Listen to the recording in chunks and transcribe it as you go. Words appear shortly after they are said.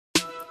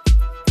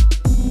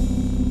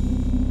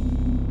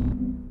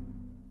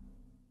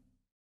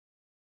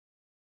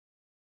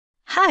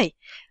Hi,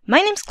 my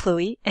name's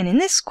Chloe, and in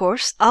this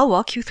course, I'll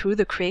walk you through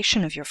the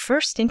creation of your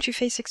first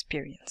Intuiface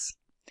experience.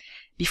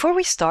 Before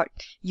we start,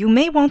 you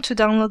may want to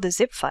download the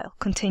zip file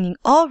containing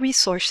all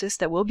resources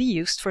that will be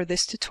used for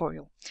this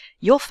tutorial.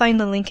 You'll find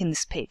the link in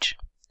this page.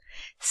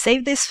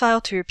 Save this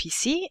file to your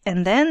PC,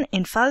 and then,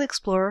 in File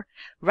Explorer,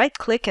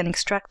 right-click and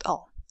extract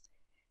all.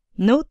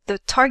 Note the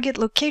target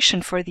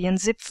location for the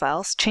unzipped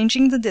files,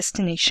 changing the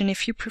destination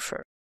if you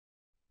prefer.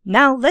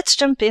 Now, let's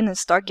jump in and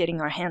start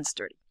getting our hands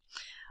dirty.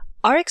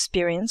 Our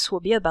experience will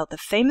be about the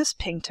famous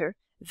painter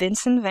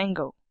Vincent van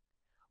Gogh.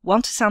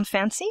 Want to sound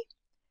fancy?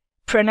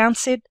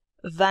 Pronounce it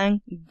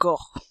Van Gogh.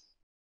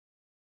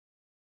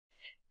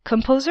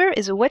 Composer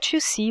is a what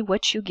you see,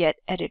 what you get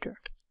editor,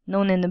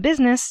 known in the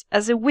business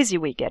as a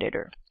WYSIWYG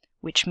editor,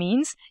 which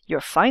means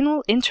your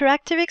final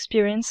interactive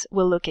experience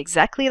will look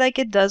exactly like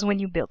it does when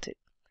you built it.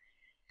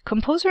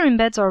 Composer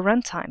embeds our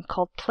runtime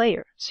called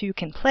Player, so you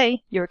can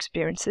play your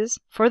experiences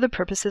for the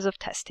purposes of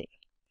testing.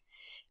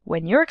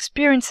 When your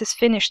experience is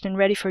finished and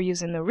ready for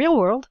use in the real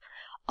world,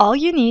 all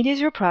you need is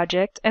your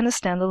project and a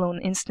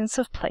standalone instance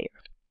of Player.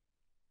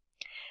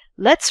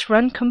 Let's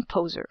run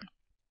Composer.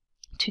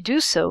 To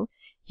do so,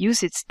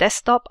 use its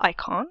desktop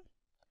icon,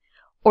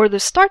 or the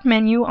Start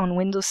menu on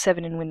Windows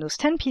 7 and Windows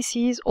 10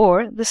 PCs,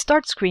 or the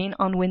Start screen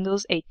on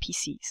Windows 8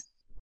 PCs.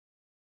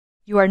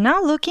 You are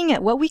now looking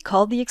at what we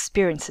call the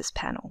Experiences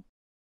panel.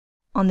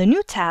 On the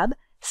new tab,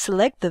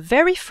 select the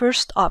very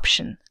first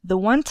option, the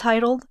one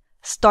titled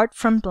Start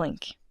from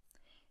Blank.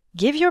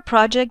 Give your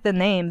project the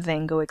name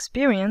Van Gogh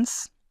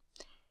Experience.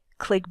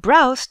 Click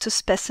Browse to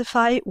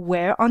specify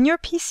where on your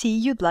PC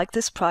you'd like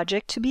this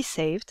project to be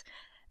saved.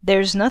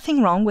 There's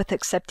nothing wrong with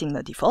accepting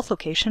the default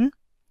location.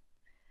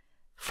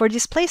 For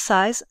display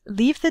size,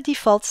 leave the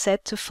default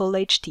set to Full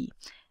HD.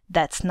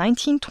 That's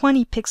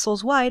 1920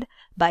 pixels wide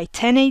by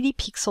 1080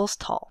 pixels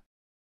tall.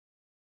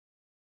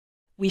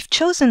 We've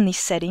chosen these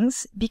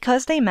settings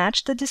because they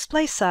match the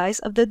display size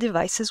of the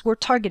devices we're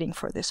targeting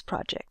for this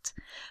project.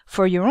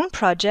 For your own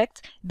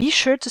project, be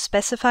sure to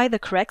specify the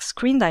correct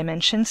screen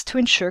dimensions to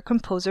ensure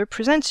Composer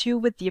presents you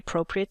with the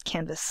appropriate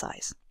canvas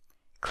size.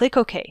 Click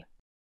OK.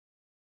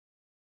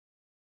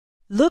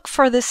 Look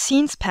for the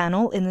Scenes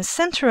panel in the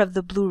center of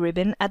the blue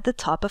ribbon at the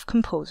top of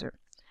Composer.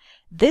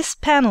 This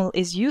panel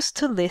is used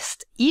to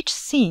list each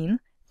scene,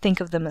 think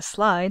of them as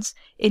slides,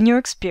 in your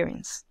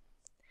experience.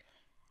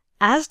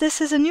 As this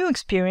is a new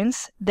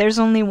experience, there's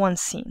only one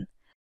scene.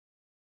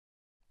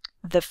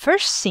 The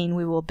first scene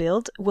we will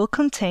build will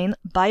contain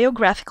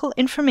biographical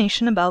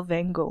information about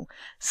Van Gogh,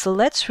 so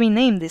let's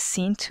rename this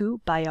scene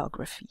to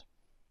Biography.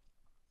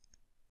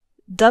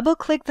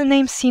 Double-click the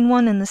name Scene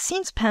 1 in the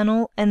Scenes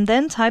panel and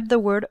then type the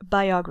word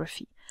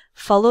Biography,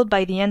 followed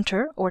by the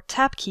Enter or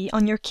Tab key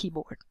on your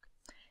keyboard.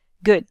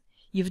 Good,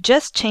 you've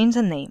just changed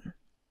the name.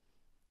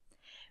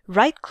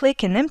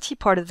 Right-click an empty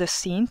part of the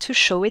scene to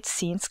show its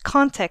scene's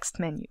context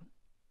menu.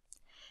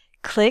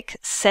 Click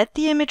Set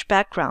the Image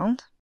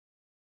Background.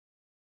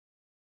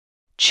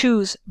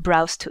 Choose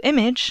Browse to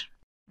Image.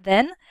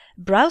 Then,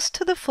 browse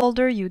to the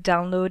folder you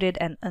downloaded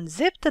and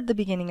unzipped at the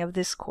beginning of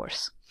this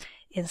course.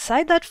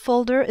 Inside that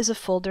folder is a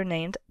folder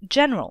named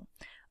General.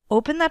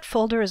 Open that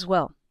folder as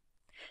well.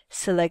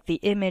 Select the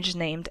image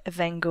named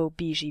Van Gogh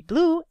BG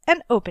Blue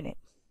and open it.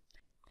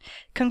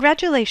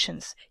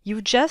 Congratulations!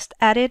 You've just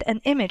added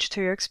an image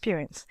to your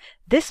experience.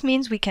 This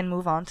means we can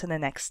move on to the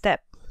next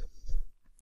step.